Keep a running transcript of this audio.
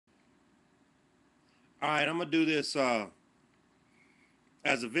All right, I'm gonna do this as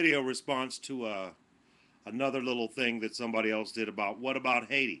a video response to another little thing that somebody else did about what about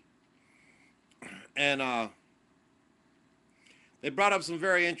Haiti, and they brought up some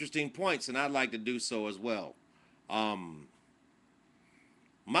very interesting points, and I'd like to do so as well. Um,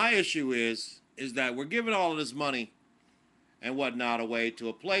 my issue is that we're giving all of this money and whatnot away to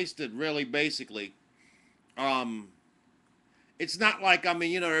a place that really basically, um, it's not like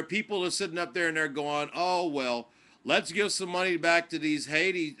there are people that are sitting up there and they're going, oh well, let's give some money back to these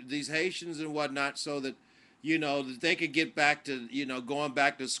Haitians and whatnot, so that that they could get back to going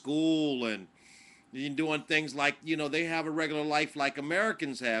back to school and doing things like they have a regular life like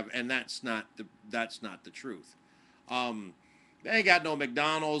Americans have, and that's not the truth. Um, they ain't got no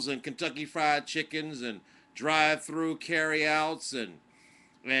McDonald's and Kentucky Fried Chickens and drive-through carryouts and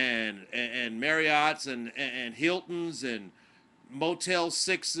Marriotts and Hiltons and Motel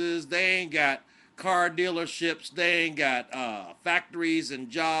Sixes. They ain't got car dealerships. They ain't got factories and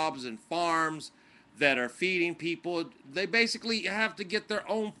jobs and farms that are feeding people. They basically have to get their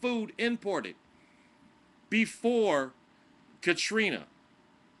own food imported. Before Katrina,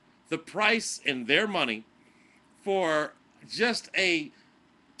 the price in their money for just a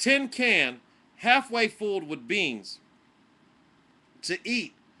tin can halfway filled with beans to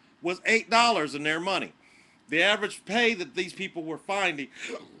eat was $8 in their money. The average pay that these people were finding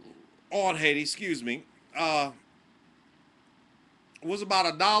on Haiti, uh, was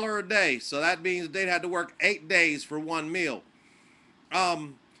about $1 a day. So that means they'd had to work 8 days for one meal.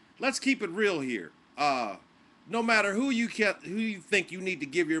 Um, let's keep it real here. No matter who you think you need to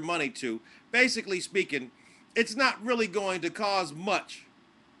give your money to, basically speaking, it's not really going to cause much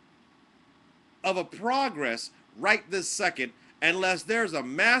of a progress right this second unless there's a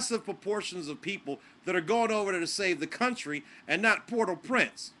massive proportions of people that are going over there to save the country and not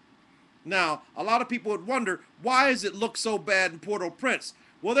Port-au-Prince. Now, a lot of people would wonder, why does it look so bad in Port-au-Prince?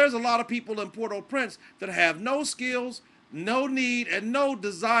 Well, there's a lot of people in Port-au-Prince that have no skills, no need, and no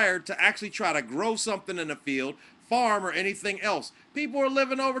desire to actually try to grow something in the field, farm, or anything else. People are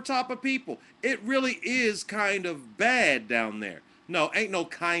living over top of people. It really is kind of bad down there. No, ain't no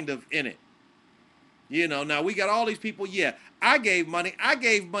kind of in it. Now we got all these people. Yeah, I gave money. I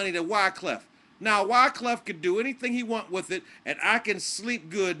gave money to Wyclef. Now Wyclef could do anything he want with it, and I can sleep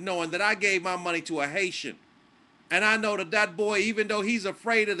good knowing that I gave my money to a Haitian. And I know that that boy, even though he's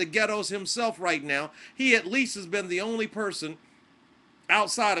afraid of the ghettos himself right now, he at least has been the only person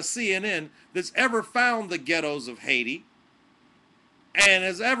outside of CNN that's ever found the ghettos of Haiti and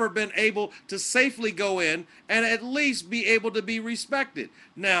has ever been able to safely go in and at least be able to be respected.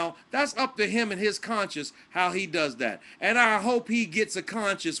 Now, that's up to him and his conscience how he does that. And I hope he gets a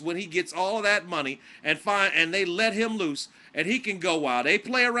conscience when he gets all of that money and they let him loose and he can go while they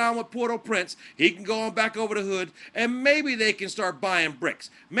play around with Port-au-Prince. He can go on back over the hood and maybe they can start buying bricks.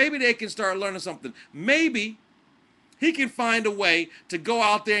 Maybe they can start learning something. Maybe he can find a way to go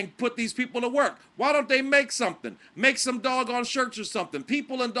out there and put these people to work. Why don't they make something? Make some doggone shirts or something.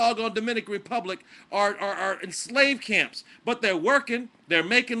 People in doggone Dominican Republic are in slave camps, but they're working. They're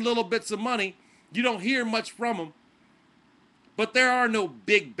making little bits of money. You don't hear much from them. But there are no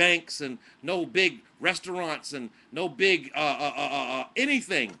big banks and no big restaurants and no big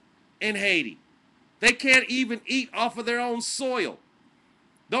anything in Haiti. They can't even eat off of their own soil.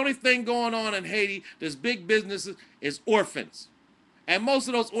 The only thing going on in Haiti that's big businesses is orphans. And most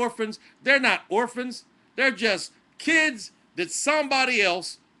of those orphans, they're not orphans. They're just kids that somebody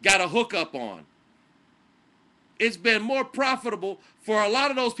else got a hookup on. It's been more profitable for a lot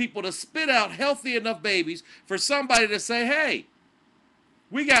of those people to spit out healthy enough babies for somebody to say, hey,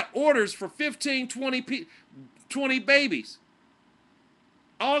 we got orders for 15, 20 babies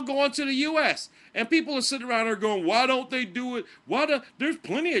all going to the U.S. And people are sitting around there going, why don't they do it? There's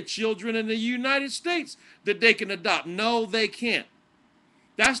plenty of children in the United States that they can adopt. No, they can't.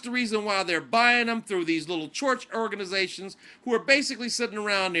 That's the reason why they're buying them through these little church organizations who are basically sitting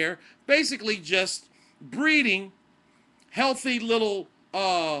around there, basically just breeding healthy little,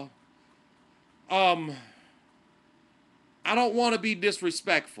 I don't want to be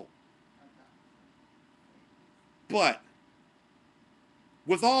disrespectful, but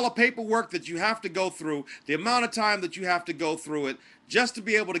with all the paperwork that you have to go through, the amount of time that you have to go through it just to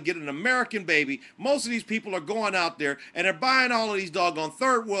be able to get an American baby, most of these people are going out there and they're buying all of these doggone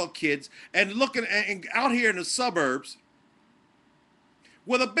third world kids and looking and out here in the suburbs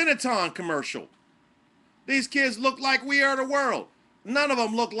with a Benetton commercial. These kids look like We Are the World. None of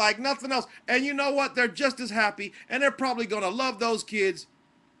them look like nothing else. And you know what? They're just as happy, and they're probably going to love those kids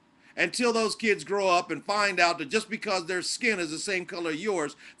until those kids grow up and find out that just because their skin is the same color as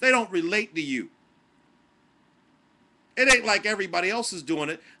yours, they don't relate to you. It ain't like everybody else is doing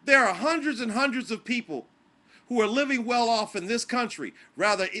it. There are hundreds and hundreds of people who are living well off in this country,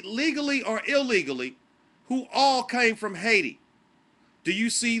 rather legally or illegally, who all came from Haiti. Do you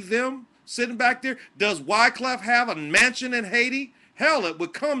see them sitting back there? Does Wyclef have a mansion in Haiti? Hell, it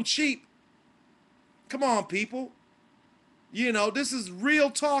would come cheap. Come on, people. This is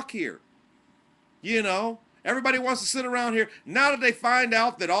real talk here. Everybody wants to sit around here. Now that they find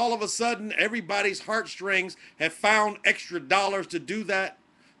out that all of a sudden everybody's heartstrings have found extra dollars to do that,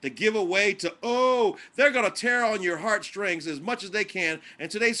 to give away to, they're going to tear on your heartstrings as much as they can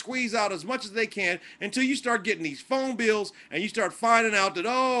until they squeeze out as much as they can until you start getting these phone bills and you start finding out that,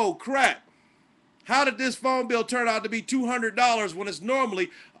 oh, crap, how did this phone bill turn out to be $200 when it's normally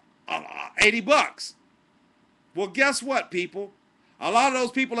 $80? Well, guess what, people? A lot of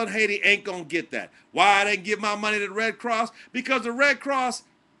those people in Haiti ain't going to get that. Why I didn't give my money to the Red Cross? Because the Red Cross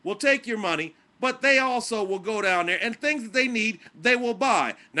will take your money, but they also will go down there and things that they need, they will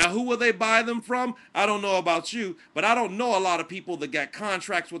buy. Now, who will they buy them from? I don't know about you, but I don't know a lot of people that got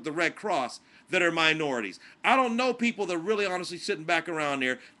contracts with the Red Cross that are minorities. I don't know people that are really honestly sitting back around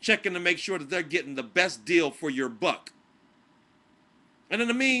there checking to make sure that they're getting the best deal for your buck. And in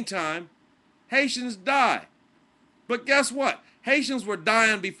the meantime, Haitians die. But guess what? Haitians were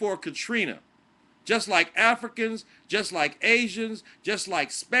dying before Katrina. Just like Africans, just like Asians, just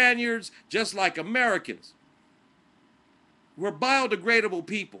like Spaniards, just like Americans. We're biodegradable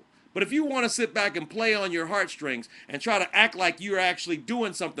people. But if you want to sit back and play on your heartstrings and try to act like you're actually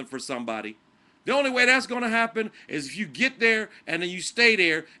doing something for somebody, the only way that's going to happen is if you get there and then you stay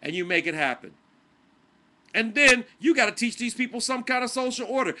there and you make it happen. And then you got to teach these people some kind of social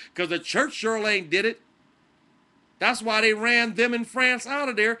order, because the church sure ain't did it. That's why they ran them in France out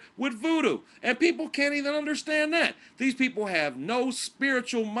of there with voodoo. And people can't even understand that. These people have no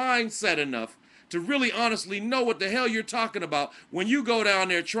spiritual mindset enough to really honestly know what the hell you're talking about when you go down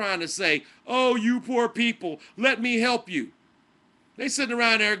there trying to say, oh, you poor people, let me help you. They sitting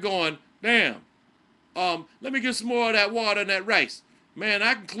around there going, damn, let me get some more of that water and that rice. Man,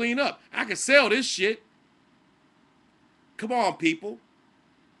 I can clean up. I can sell this shit. Come on, people.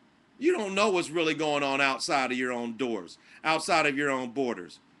 You don't know what's really going on outside of your own doors, outside of your own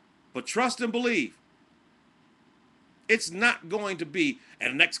borders. But trust and believe. It's not going to be, in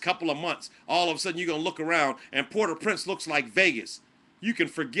the next couple of months, all of a sudden you're going to look around and Port-au-Prince looks like Vegas. You can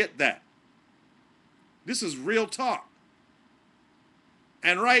forget that. This is real talk.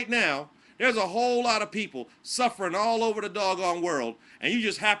 And right now, there's a whole lot of people suffering all over the doggone world, and you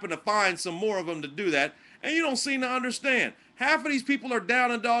just happen to find some more of them to do that, and you don't seem to understand. Half of these people are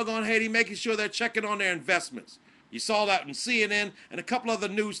down in doggone Haiti making sure they're checking on their investments. You saw that in CNN and a couple other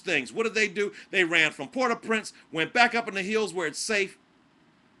news things. What did they do? They ran from Port-au-Prince, went back up in the hills where it's safe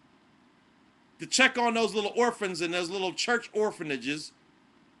to check on those little orphans and those little church orphanages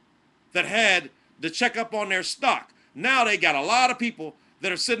that had to check up on their stock. Now they got a lot of people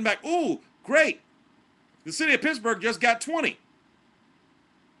that are sitting back. Ooh, great. The city of Pittsburgh just got 20.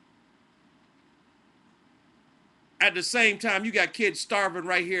 At the same time, you got kids starving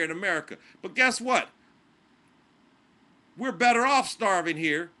right here in America. But guess what? We're better off starving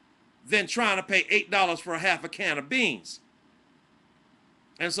here than trying to pay $8 for a half a can of beans.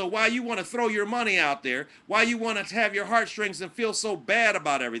 And so why you want to throw your money out there, why you want to have your heartstrings and feel so bad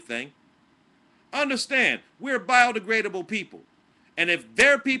about everything, understand, we're biodegradable people. And if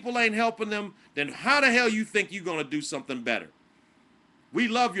their people ain't helping them, then how the hell you think you're going to do something better? We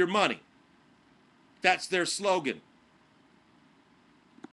love your money. That's their slogan.